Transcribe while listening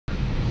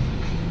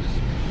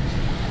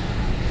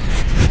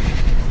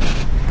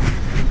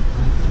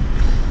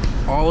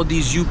all of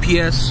these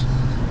UPS,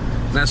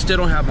 and I still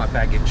don't have my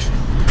package.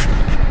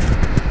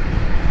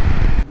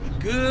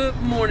 Good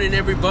morning,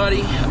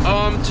 everybody.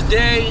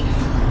 Today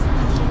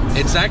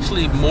it's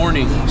actually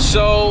morning.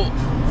 So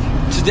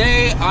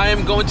today I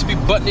am going to be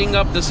buttoning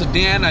up the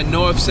sedan. I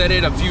know I've said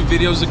it a few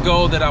videos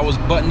ago that I was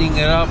buttoning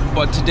it up,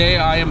 but today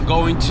I am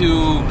going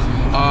to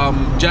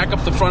jack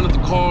up the front of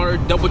the car,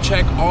 double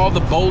check all the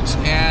bolts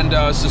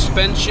and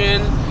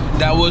suspension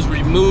that was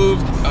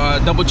removed,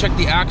 double check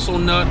the axle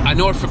nut. I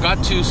know I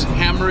forgot to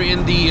hammer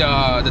in the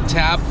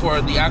tab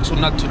for the axle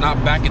nut to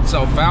not back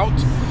itself out,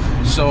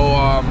 so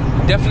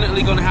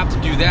definitely gonna have to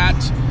do that.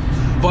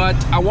 But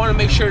I want to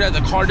make sure that the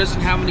car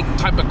doesn't have any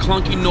type of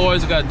clunky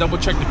noise. I gotta double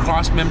check the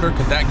cross member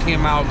because that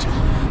came out.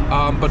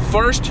 But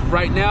first,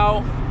 right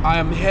now, I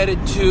am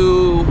headed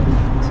to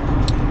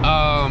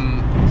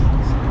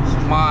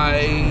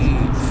my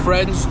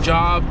friend's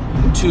job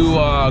to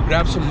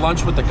grab some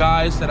lunch with the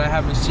guys that I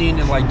haven't seen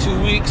in like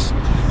 2 weeks.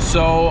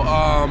 So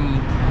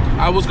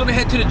I was gonna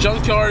head to the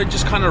junkyard and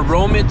just kind of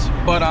roam it,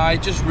 but I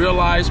just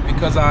realized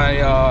because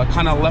I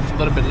kind of left a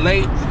little bit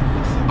late.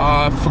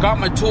 Forgot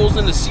my tools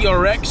in the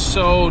CRX,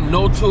 so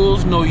no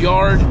tools, no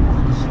yard,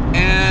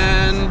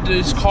 and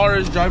this car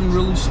is driving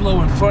really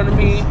slow in front of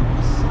me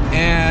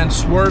and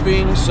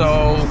swerving,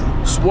 so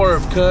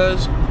swerve,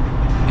 cuz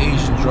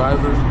Asian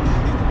driver.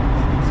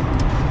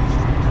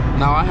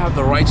 Now I have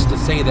the rights to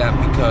say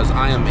that because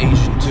I am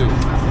Asian too.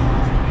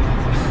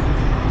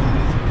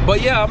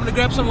 But yeah, I'm gonna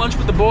grab some lunch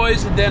with the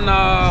boys, and then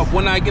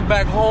when I get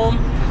back home,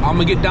 I'm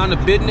gonna get down to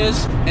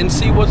business and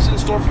see what's in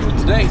store for me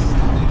today.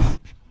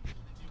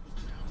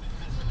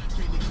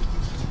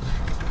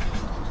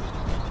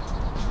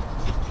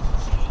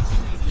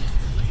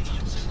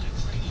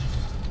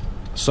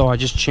 So I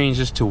just changed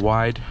this to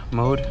wide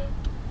mode,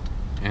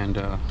 and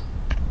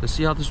let's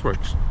see how this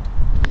works.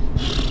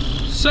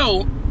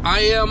 So I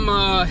am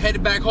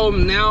headed back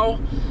home now.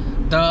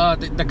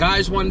 The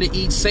guys wanted to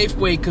eat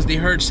Safeway because they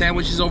heard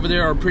sandwiches over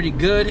there are pretty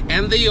good,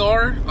 and they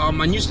are.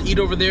 I used to eat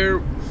over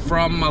there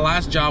from my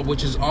last job,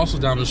 which is also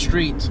down the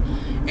street.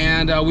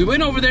 And we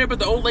went over there, but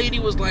the old lady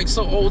was like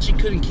so old she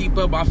couldn't keep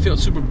up. I felt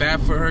super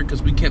bad for her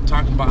because we kept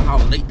talking about how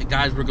late the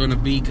guys were gonna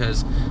be,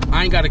 because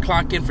I ain't got to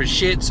clock in for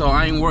shit, so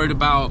I ain't worried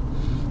about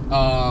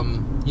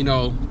you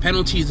know,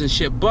 penalties and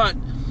shit. But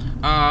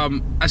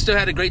I still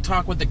had a great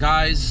talk with the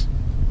guys,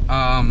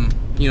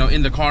 you know,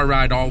 in the car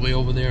ride all the way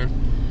over there.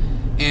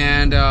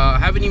 And I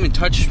haven't even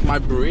touched my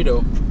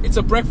burrito. It's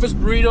a breakfast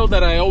burrito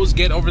that I always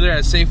get over there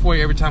at Safeway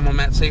every time I'm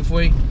at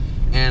Safeway.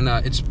 And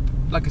it's,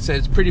 like I said,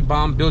 it's pretty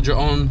bomb. Build your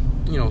own,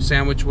 you know,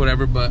 sandwich,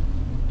 whatever. But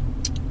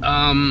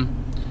I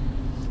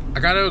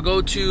gotta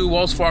go to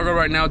Wells Fargo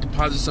right now,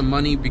 deposit some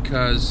money,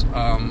 because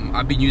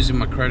I've been using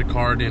my credit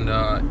card and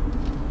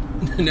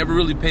never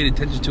really paid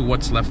attention to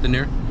what's left in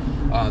there.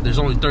 There's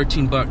only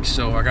 13 bucks,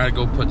 so I gotta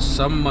go put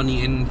some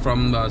money in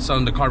from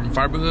selling the carbon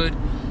fiber hood,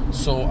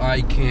 so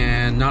I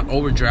can not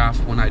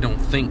overdraft when I don't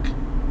think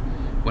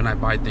when I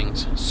buy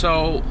things.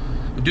 So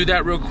I'll do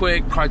that real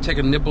quick, probably take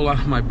a nibble out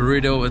of my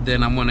burrito, and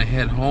then I'm gonna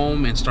head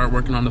home and start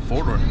working on the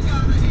four-door.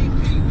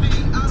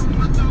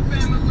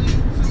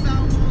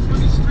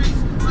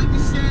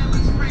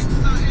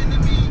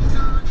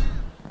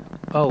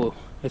 Oh,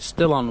 it's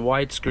still on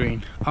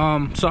widescreen.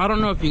 So I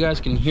don't know if you guys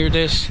can hear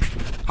this.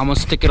 I'm gonna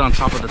stick it on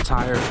top of the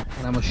tire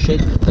and I'm gonna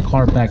shake the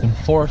car back and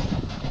forth.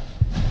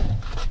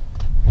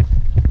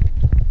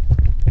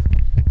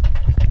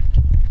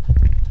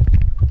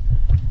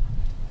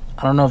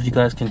 I don't know if you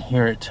guys can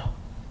hear it.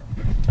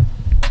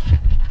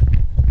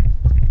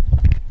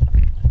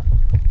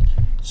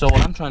 So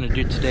what I'm trying to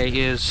do today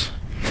is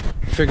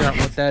figure out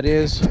what that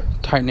is,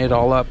 tighten it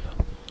all up.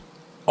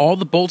 All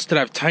the bolts that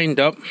I've tightened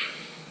up,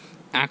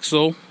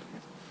 axle,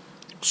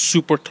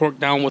 super torqued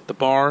down with the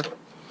bar,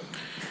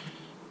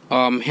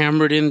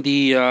 hammered in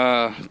the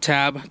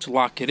tab to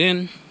lock it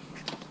in,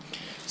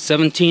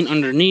 17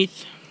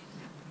 underneath,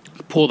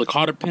 pull the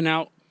cotter pin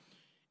out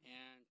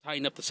and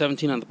tighten up the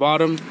 17 on the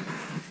bottom,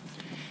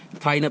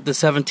 tighten up the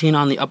 17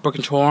 on the upper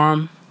control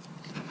arm,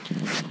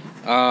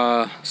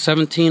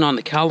 17 on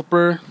the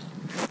caliper,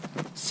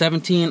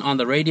 17 on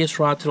the radius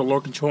rod to the lower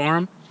control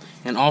arm,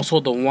 and also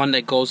the one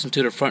that goes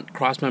into the front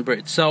cross member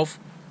itself.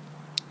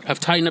 I've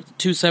tightened up the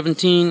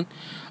 217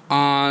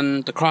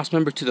 on the cross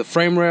member to the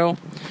frame rail,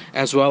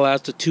 as well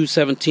as the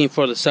 217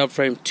 for the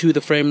subframe to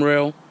the frame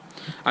rail.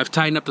 I've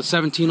tightened up the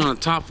 17 on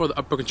the top for the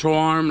upper control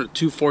arm, the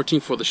 214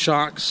 for the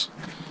shocks.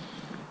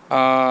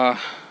 And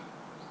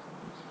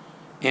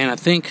I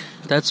think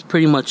that's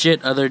pretty much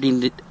it, other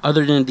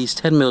than these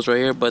 10 mils right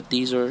here, but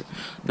these are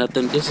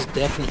nothing. This is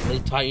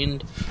definitely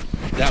tightened.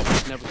 That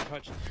was never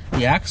touched.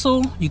 The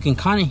axle, you can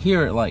kind of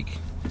hear it like,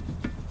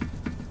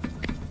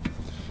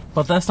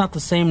 but that's not the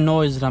same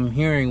noise that I'm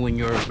hearing when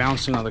you're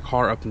bouncing on the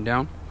car up and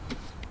down.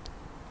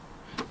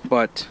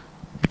 But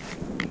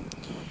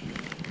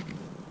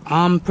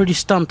I'm pretty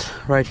stumped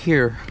right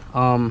here.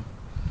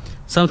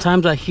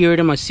 Sometimes I hear it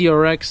in my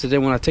CRX, and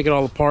then when I take it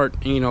all apart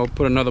and, you know,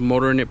 put another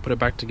motor in it, put it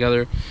back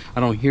together,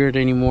 I don't hear it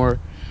anymore.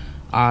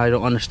 I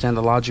don't understand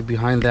the logic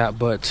behind that,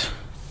 but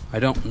I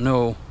don't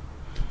know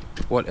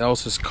what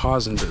else is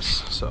causing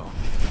this. So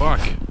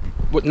fuck.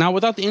 But now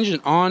without the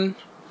engine on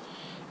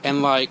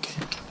and like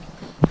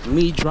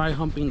me dry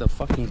humping the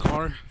fucking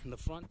car in the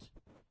front,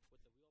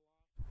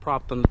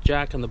 propped on the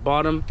jack on the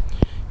bottom,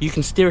 you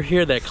can still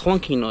hear that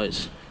clunking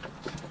noise.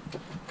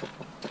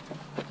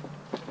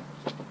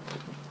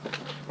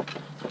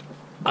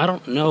 I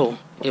don't know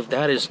if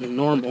that is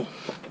normal,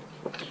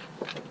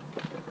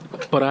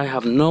 but I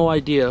have no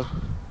idea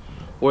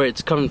where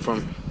it's coming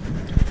from.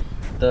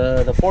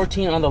 The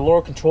 14 on the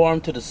lower control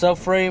arm to the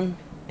subframe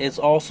is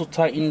also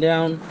tightened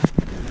down,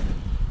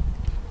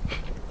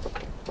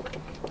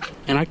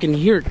 and I can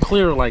hear it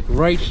clear, like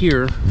right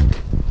here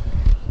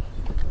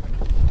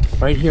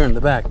in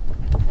the back.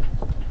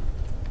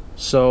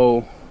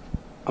 So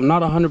I'm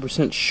not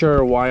 100%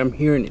 sure why I'm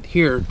hearing it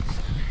here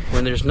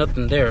when there's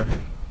nothing there.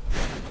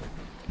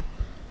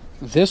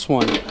 This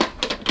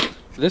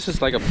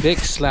is like a big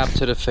slap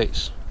to the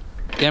face.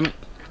 Damn it,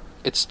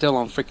 it's still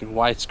on freaking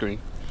widescreen.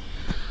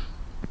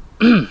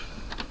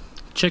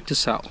 Check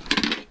this out.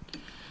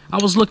 I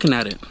was looking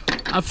at it.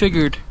 I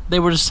figured they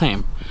were the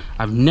same.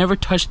 I've never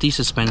touched the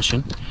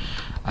suspension.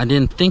 I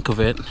didn't think of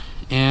it.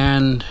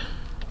 And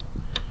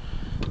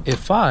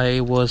if I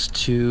was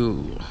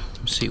to,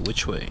 let's see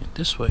which way,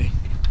 this way.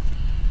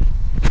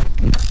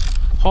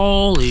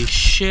 Holy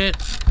shit,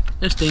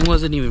 this thing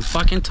wasn't even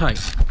fucking tight.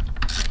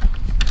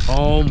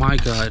 Oh my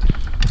god.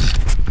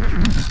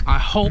 I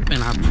hope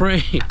and I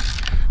pray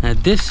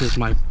that this is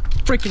my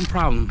freaking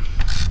problem.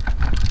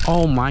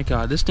 Oh my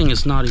god, this thing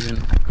is not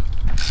even,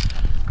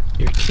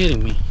 you're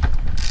kidding me.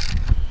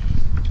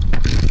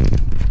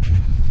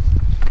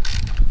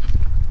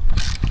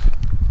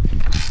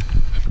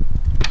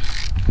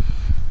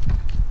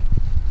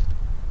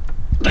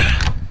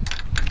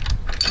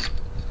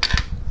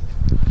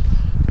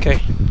 Okay,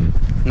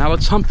 now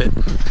let's hump it.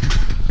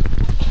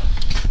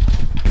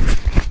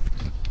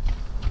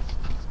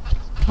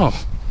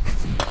 Oh,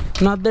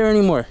 not there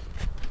anymore.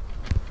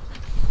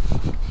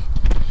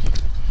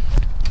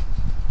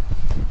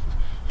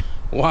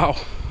 Wow.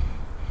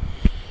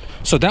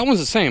 So that one's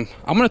the same.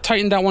 I'm gonna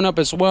tighten that one up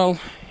as well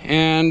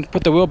and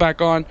put the wheel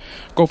back on,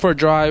 go for a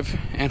drive,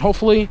 and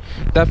hopefully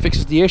that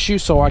fixes the issue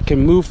so I can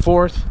move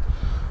forth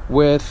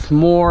with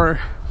more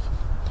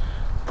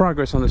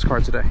progress on this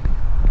car today.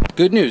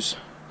 Good news.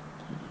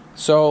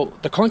 So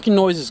the clunking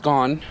noise is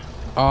gone.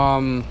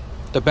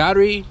 The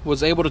battery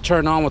was able to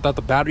turn on without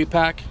the battery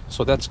pack,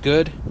 so that's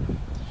good.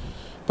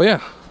 But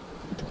yeah,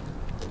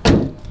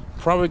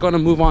 probably gonna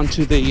move on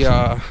to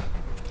the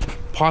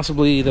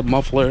possibly the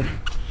muffler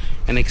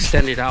and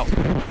extend it out.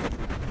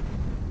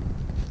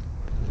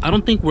 I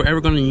don't think we're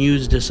ever gonna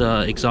use this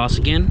exhaust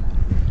again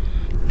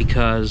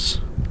because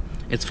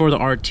it's for the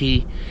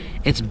RT.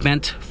 It's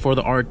bent for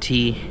the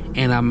RT,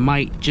 and I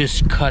might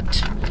just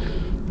cut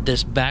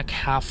this back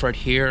half right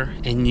here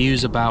and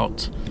use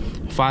about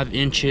 5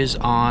 inches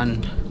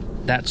on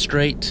that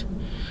straight.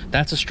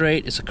 That's a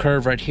straight, it's a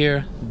curve right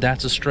here.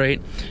 That's a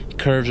straight, it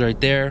curves right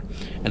there,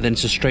 and then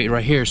it's a straight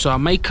right here. So I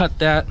may cut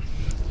that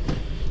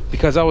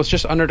because I was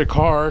just under the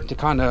car to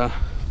kind of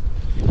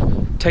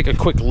take a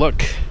quick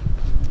look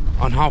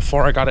on how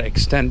far I gotta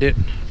extend it.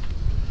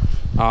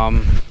 Got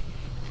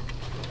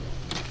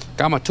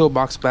my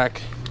toolbox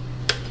back,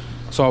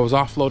 so I was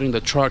offloading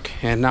the truck,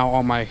 and now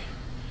all my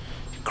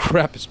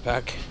crap is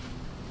back.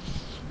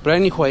 But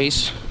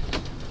anyways,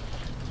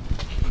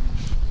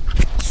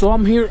 so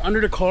I'm here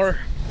under the car.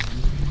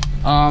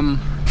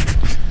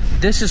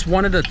 This is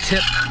one of the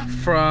tips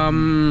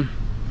from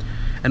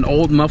an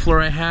old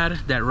muffler I had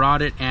that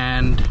rotted,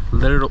 and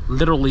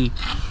literally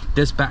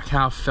this back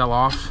half fell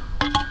off.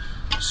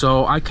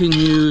 So I can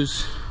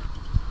use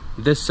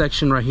this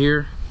section right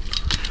here.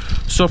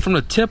 So from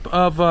the tip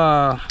of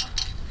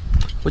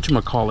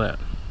whatchamacallit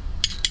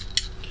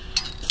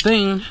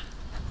thing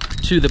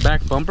to the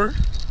back bumper,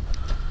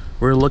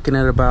 we're looking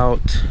at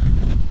about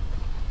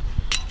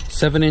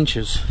 7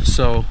 inches.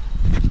 So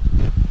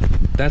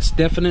that's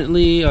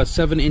definitely a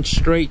 7-inch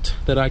straight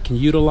that I can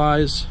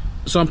utilize.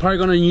 So I'm probably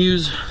going to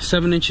use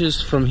 7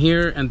 inches from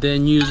here, and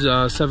then use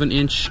a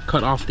 7-inch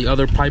cut off the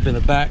other pipe in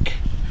the back,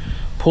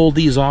 pull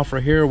these off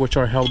right here, which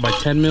are held by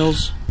 10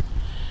 mils,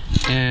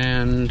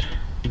 and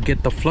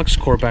get the flux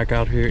core back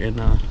out here and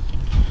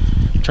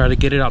try to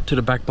get it out to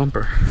the back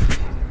bumper.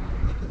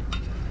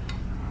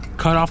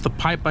 Cut off the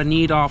pipe I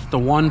need off the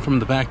one from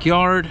the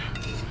backyard.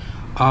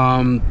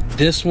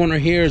 This one right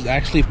here is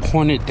actually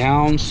pointed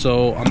down,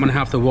 so I'm gonna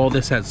have to weld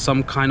this at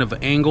some kind of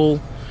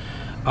angle.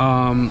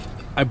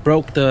 I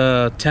broke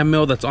the 10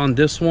 mil that's on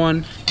this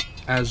one,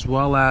 as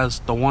well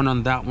as the one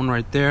on that one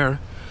right there.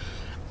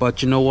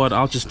 But you know what?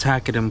 I'll just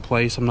tack it in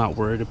place. I'm not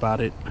worried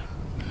about it.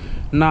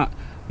 Not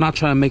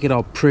trying to make it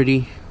all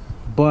pretty,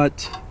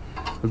 but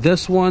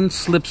this one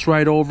slips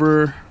right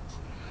over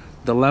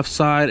the left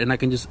side, and I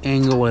can just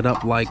angle it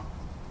up like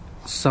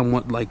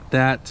somewhat like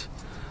that.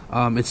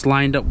 It's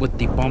lined up with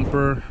the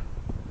bumper.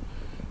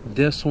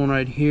 This one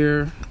right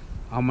here,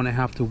 I'm gonna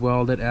have to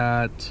weld it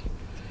at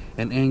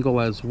an angle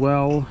as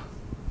well.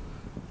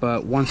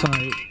 But once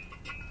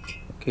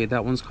okay,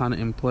 that one's kind of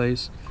in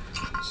place.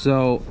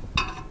 So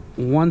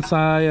once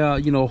I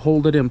you know,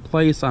 hold it in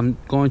place, I'm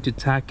going to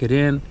tack it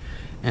in,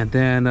 and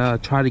then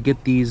try to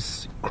get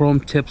these chrome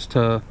tips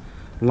to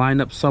line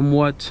up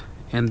somewhat,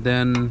 and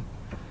then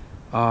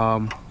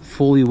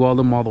fully weld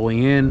them all the way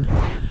in.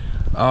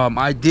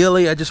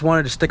 Ideally, I just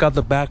wanted to stick out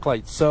the back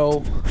like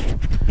so.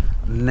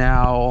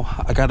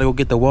 Now I gotta go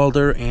get the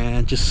welder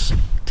and just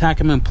tack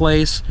them in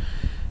place,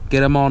 get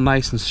them all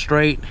nice and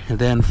straight, and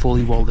then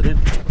fully weld it in.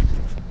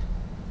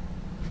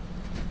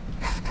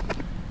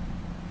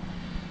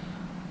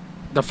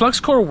 The flux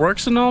core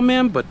works and all,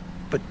 man, but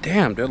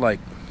damn, they're like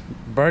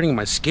burning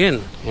my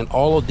skin. And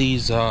all of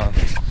these,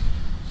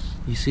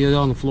 you see it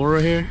on the floor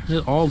right here?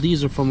 All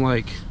these are from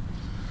like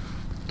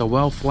the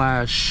well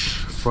flash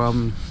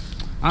from,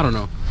 I don't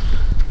know.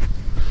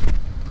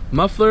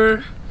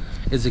 Muffler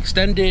is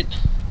extended,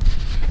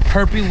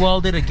 herpy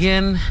welded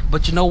again,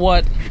 but you know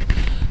what?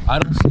 I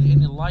don't see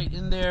any light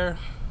in there.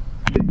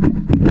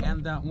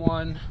 And that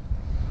one,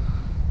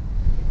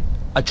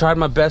 I tried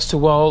my best to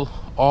weld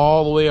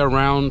all the way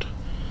around,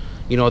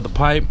 you know, the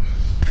pipe,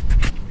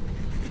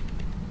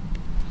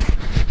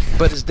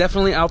 but it's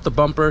definitely out the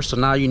bumper, so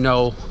now you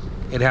know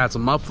it has a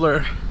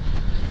muffler.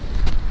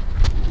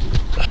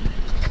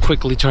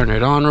 Quickly turn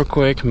it on real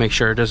quick, make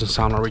sure it doesn't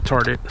sound all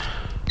retarded.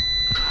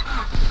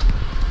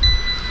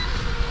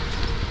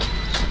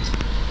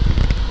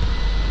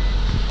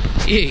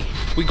 Yay,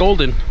 we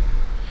golden.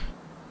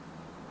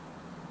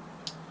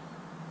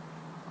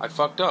 I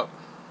fucked up.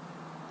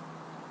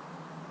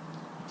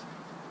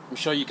 Let me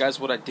show you guys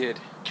what I did.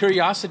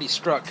 Curiosity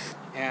struck,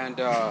 and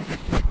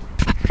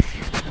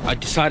I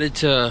decided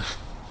to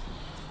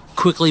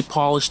quickly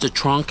polish the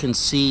trunk and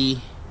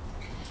see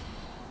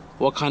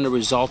what kind of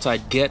results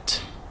I'd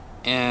get.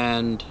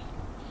 And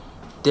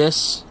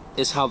this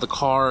is how the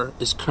car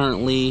is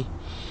currently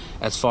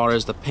as far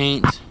as the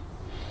paint.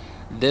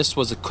 This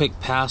was a quick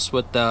pass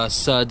with the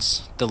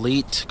Suds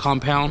Delete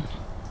compound,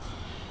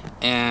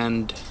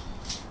 and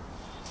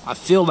I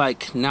feel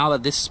like now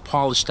that this is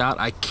polished out,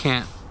 I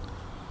can't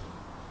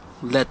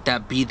let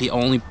that be the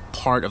only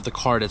part of the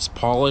car that's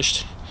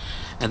polished.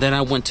 And then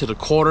I went to the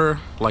quarter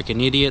like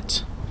an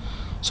idiot,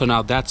 so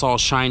now that's all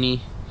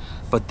shiny,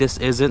 but this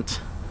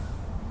isn't.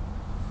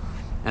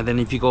 And then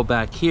if you go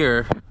back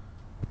here,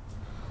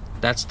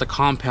 that's the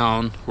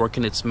compound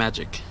working its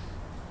magic.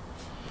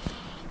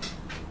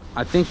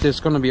 I think there's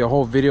gonna be a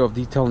whole video of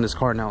detailing this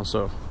car now,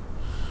 so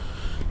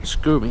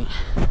screw me.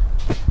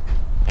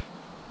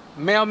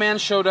 Mailman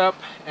showed up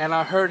and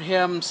I heard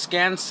him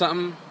scan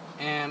something,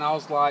 and I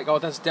was like, oh,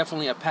 that's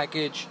definitely a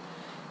package.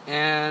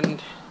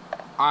 And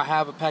I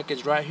have a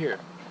package right here.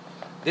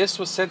 This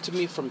was sent to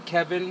me from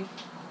Kevin.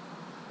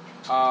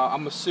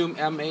 I'm assuming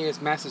MA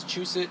is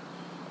Massachusetts,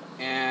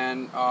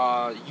 and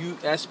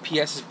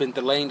USPS has been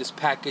delaying this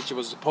package. It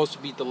was supposed to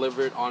be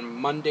delivered on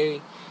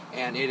Monday,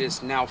 and it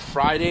is now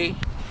Friday.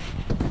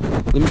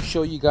 Let me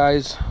show you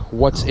guys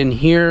what's in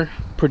here.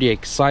 Pretty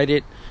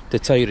excited, to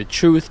tell you the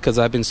truth, because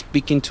I've been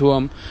speaking to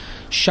him.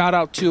 Shout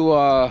out to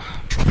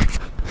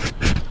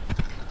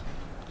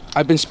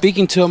I've been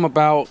speaking to him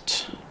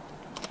about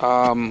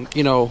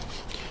you know,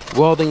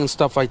 welding and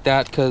stuff like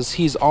that, because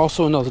he's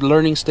also in a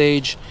learning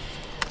stage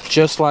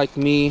just like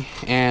me,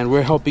 and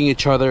we're helping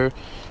each other,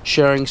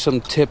 sharing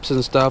some tips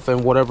and stuff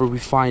and whatever we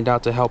find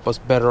out to help us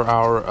better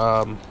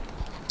our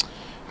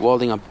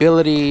welding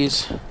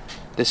abilities.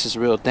 This is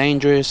real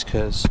dangerous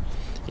because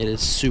it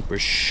is super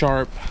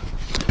sharp.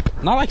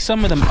 Not like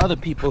some of them other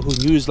people who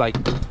use like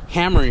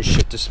hammer and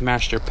shit to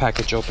smash their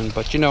package open,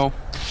 but you know,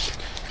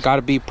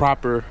 gotta be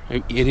proper.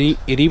 It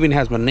even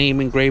has my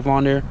name engraved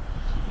on there,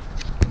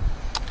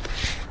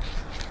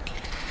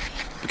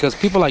 because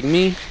people like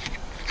me,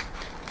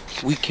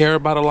 we care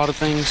about a lot of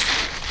things.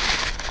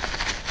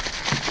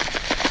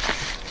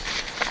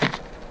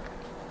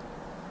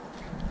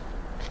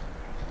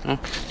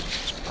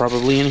 It's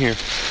probably in here.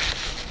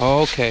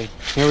 Okay,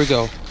 here we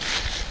go.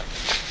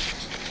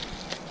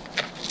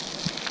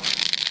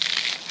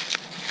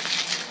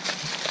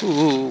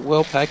 Ooh,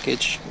 well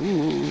packaged.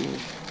 Ooh.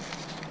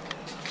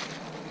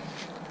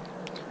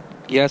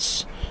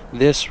 Yes,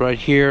 this right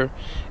here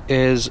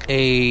is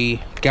a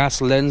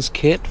gas lens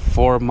kit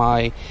for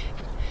my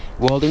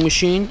welding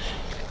machine,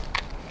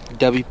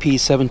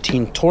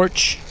 WP17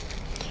 torch.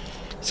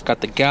 It's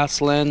got the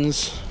gas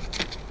lens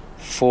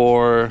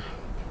for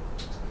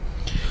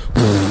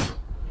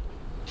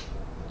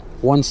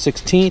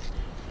 1/16,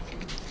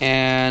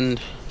 and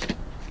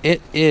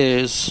it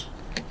is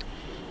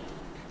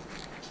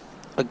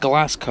a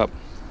glass cup.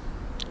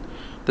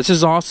 This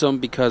is awesome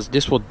because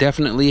this will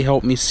definitely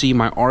help me see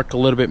my arc a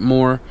little bit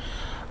more.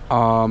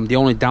 The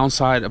only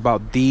downside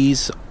about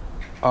these,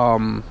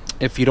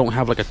 if you don't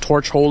have like a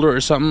torch holder or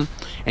something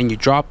and you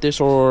drop this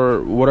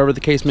or whatever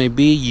the case may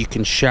be, you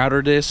can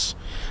shatter this.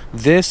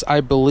 This,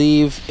 I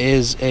believe,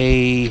 is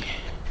a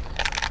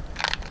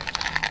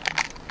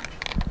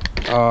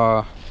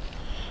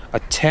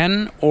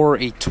 10 or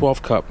a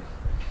 12 cup.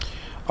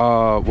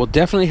 Will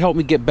definitely help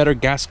me get better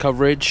gas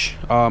coverage.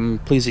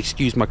 Please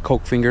excuse my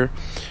coke finger.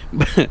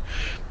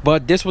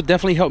 But this will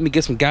definitely help me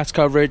get some gas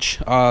coverage,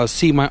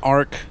 see my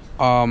arc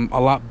a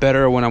lot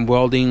better when I'm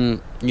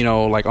welding, you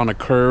know, like on a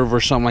curve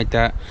or something like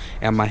that,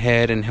 and my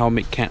head and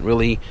helmet can't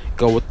really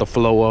go with the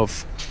flow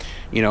of,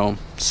 you know,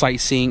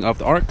 sightseeing of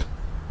the arc.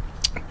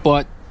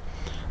 But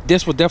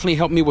this will definitely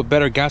help me with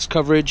better gas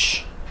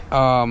coverage.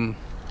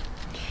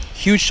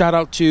 Huge shout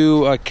out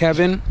to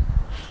Kevin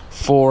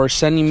for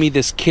sending me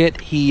this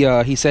kit.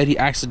 He said he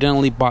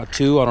accidentally bought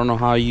two. I don't know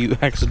how you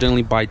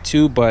accidentally buy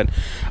two, but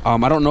I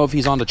don't know if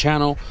he's on the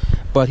channel,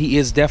 but he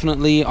is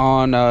definitely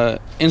on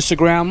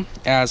Instagram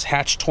as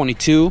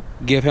Hatch22.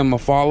 Give him a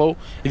follow.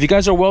 If you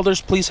guys are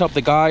welders, please help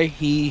the guy.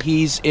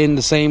 He's in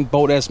the same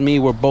boat as me.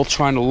 We're both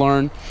trying to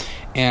learn,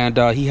 and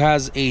he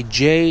has a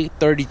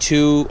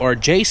J32 or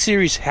J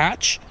series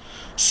hatch,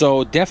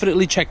 so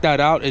definitely check that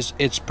out.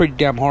 It's pretty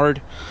damn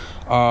hard.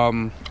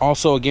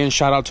 Also, again,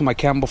 shout out to my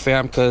Campbell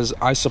fam, because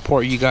I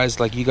support you guys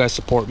like you guys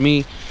support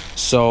me.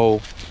 So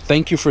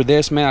thank you for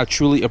this, man. I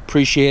truly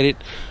appreciate it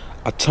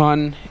a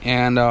ton,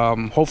 and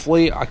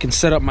hopefully I can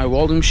set up my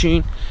welding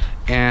machine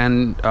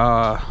and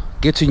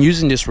get to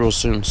using this real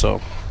soon.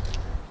 So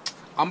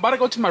I'm about to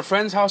go to my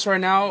friend's house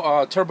right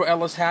now, Turbo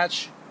Ellis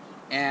Hatch,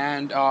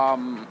 and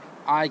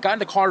I got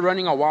the car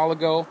running a while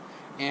ago,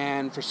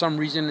 and for some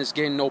reason it's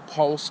getting no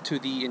pulse to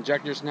the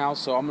injectors now.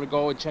 So I'm gonna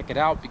go and check it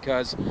out,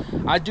 because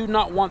I do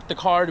not want the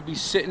car to be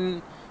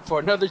sitting for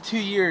another 2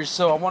 years.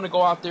 So I want to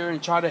go out there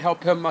and try to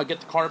help him get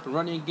the car up and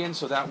running again,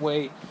 so that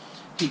way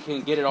he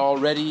can get it all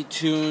ready,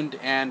 tuned,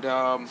 and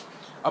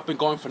up and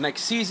going for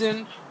next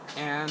season.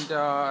 And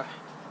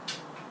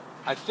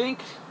I think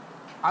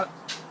I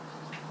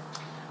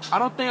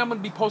don't think I'm gonna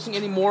be posting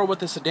any more with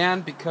the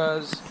sedan,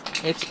 because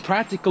it's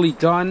practically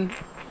done.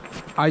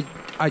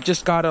 I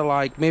just gotta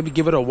like maybe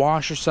give it a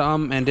wash or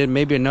something, and then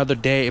maybe another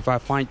day if I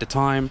find the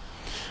time,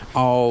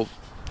 I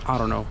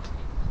don't know.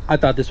 I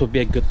thought this would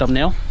be a good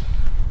thumbnail.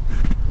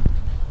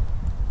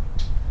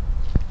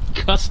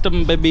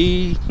 Custom,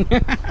 baby.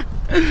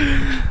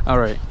 All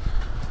right.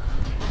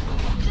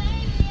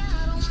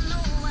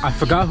 I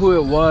forgot who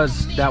it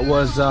was that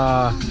was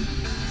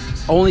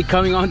only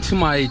coming onto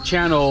my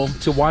channel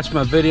to watch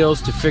my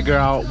videos to figure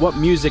out what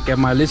music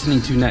am I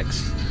listening to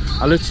next.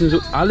 I listen to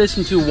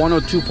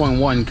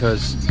 102.1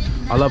 because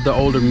I love the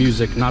older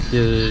music, not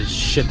the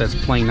shit that's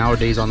playing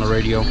nowadays on the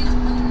radio.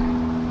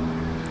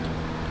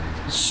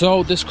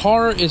 So this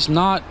car is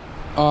not,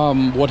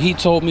 what he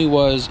told me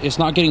was it's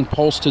not getting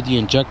pulse to the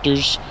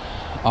injectors,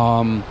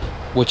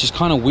 which is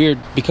kind of weird,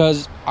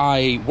 because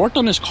I worked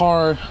on this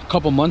car a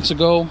couple months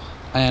ago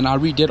and I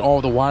redid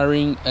all the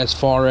wiring as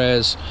far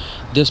as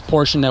this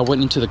portion that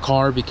went into the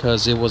car,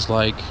 because it was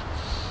like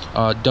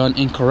done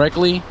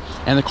incorrectly,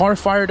 and the car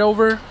fired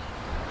over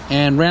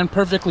and ran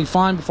perfectly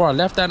fine before I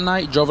left that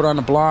night. Drove it on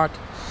the block.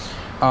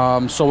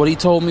 So what he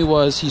told me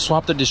was he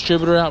swapped the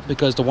distributor out,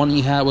 because the one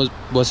he had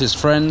was his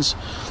friend's.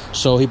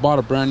 So he bought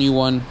a brand new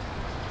one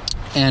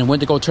and went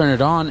to go turn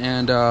it on,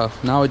 and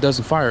now it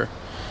doesn't fire.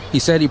 He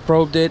said he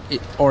probed it,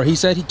 or he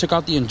said he took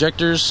out the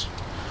injectors,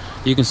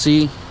 you can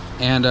see,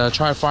 and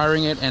tried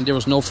firing it, and there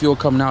was no fuel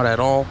coming out at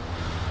all.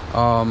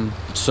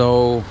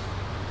 So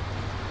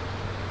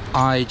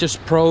I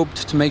just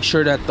probed to make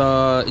sure that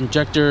the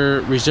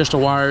injector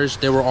resistor wires,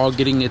 they were all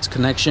getting its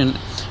connection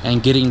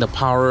and getting the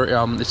power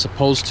it's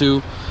supposed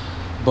to.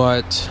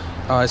 But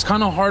it's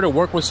kind of hard to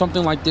work with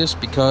something like this,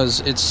 because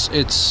it's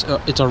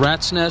a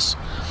rat's nest,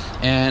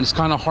 and it's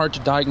kind of hard to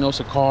diagnose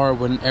a car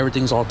when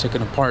everything's all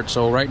taken apart.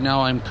 So right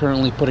now I'm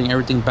currently putting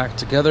everything back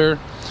together,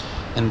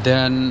 and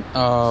then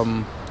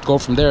go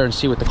from there and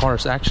see what the car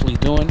is actually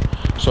doing,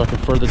 so I can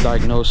further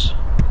diagnose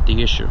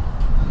the issue.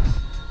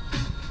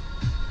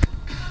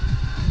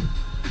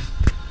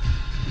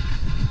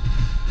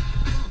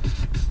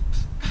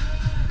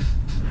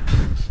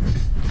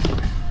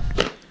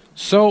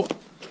 So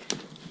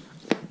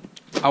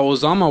I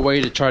was on my way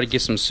to try to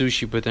get some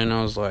sushi, but then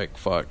I was like,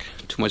 fuck,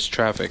 too much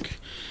traffic.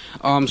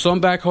 So I'm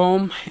back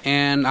home,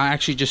 and I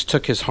actually just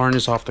took his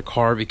harness off the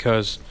car,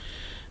 because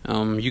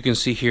you can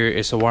see here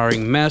it's a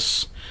wiring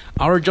mess.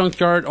 Our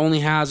junkyard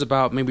only has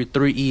about maybe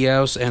 3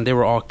 EFs, and they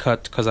were all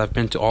cut, because I've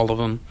been to all of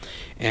them.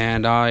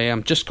 And I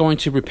am just going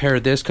to repair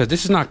this, because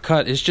this is not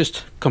cut, it's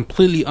just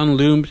completely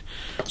unlubed.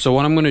 So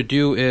what I'm going to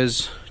do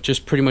is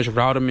just pretty much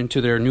route them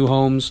into their new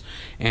homes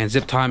and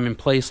zip tie them in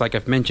place, like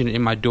I've mentioned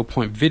in my dual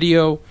point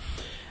video.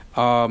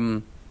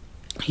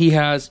 He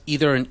has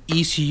either an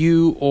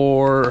ECU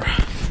or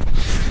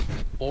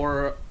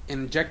an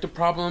injector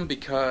problem,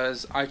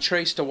 because I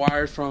traced the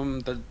wire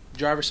from the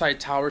driver's side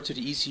tower to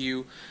the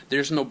ECU.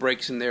 There's no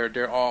breaks in there,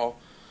 they're all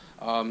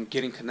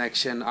getting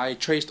connection. I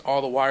traced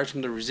all the wires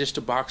from the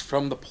resistor box,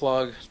 from the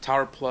plug,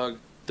 tower plug,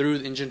 through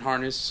the engine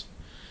harness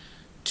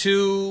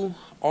to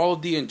all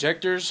of the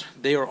injectors.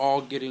 They are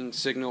all getting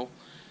signal,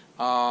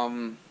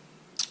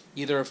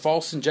 either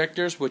false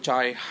injectors, which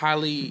I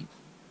highly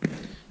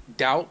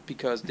doubt,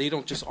 because they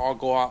don't just all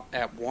go out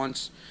at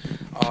once.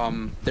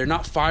 They're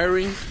not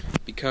firing,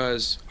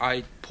 because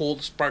I pulled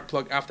the spark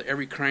plug after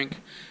every crank.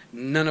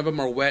 None of them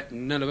are wet,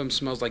 none of them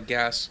smells like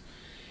gas.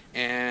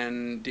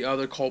 and the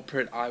other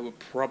culprit I would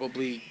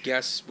probably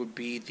guess would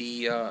be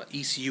the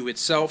ECU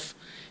itself.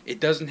 It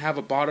doesn't have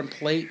a bottom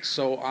plate,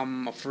 so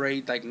I'm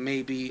afraid like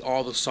maybe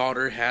all the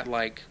solder had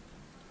like,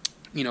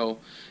 you know,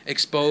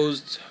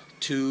 exposed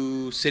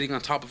to sitting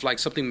on top of like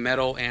something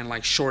metal and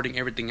like shorting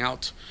everything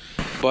out.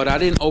 But I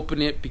didn't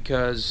open it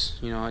because,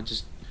 you know,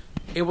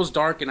 it was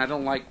dark, and I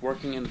don't like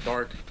working in the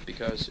dark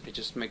because it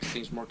just makes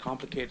things more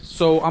complicated.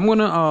 So I'm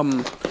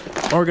gonna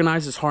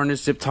organize this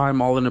harness, zip tie them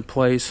all into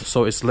place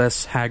so it's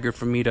less haggard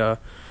for me to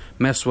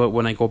mess with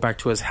when I go back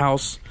to his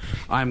house.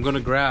 I'm gonna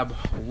grab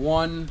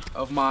one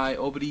of my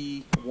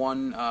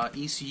OBD1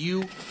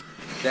 ECU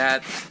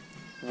that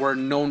were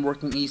known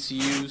working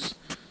ECUs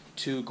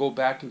to go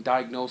back and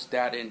diagnose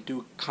that and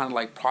do kind of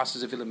like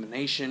process of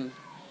elimination.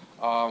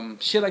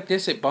 Shit like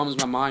this, it bums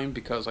my mind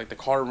because like the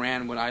car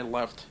ran when I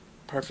left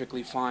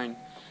perfectly fine,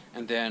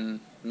 and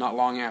then not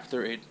long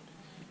after it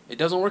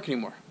doesn't work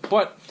anymore.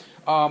 But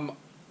I'm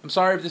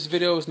sorry if this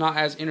video is not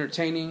as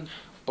entertaining,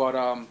 but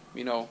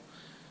you know,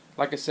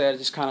 like I said, I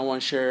just kind of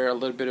want to share a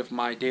little bit of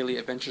my daily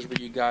adventures with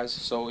you guys.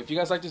 So if you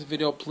guys like this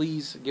video,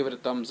 please give it a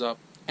thumbs up.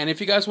 And if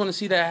you guys want to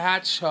see that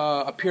hatch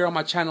appear on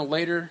my channel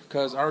later,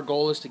 because our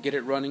goal is to get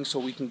it running so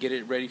we can get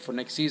it ready for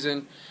next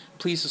season,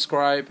 please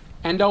subscribe.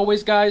 And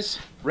always guys,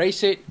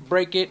 race it,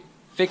 break it,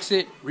 fix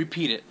it,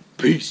 repeat it.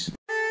 Peace.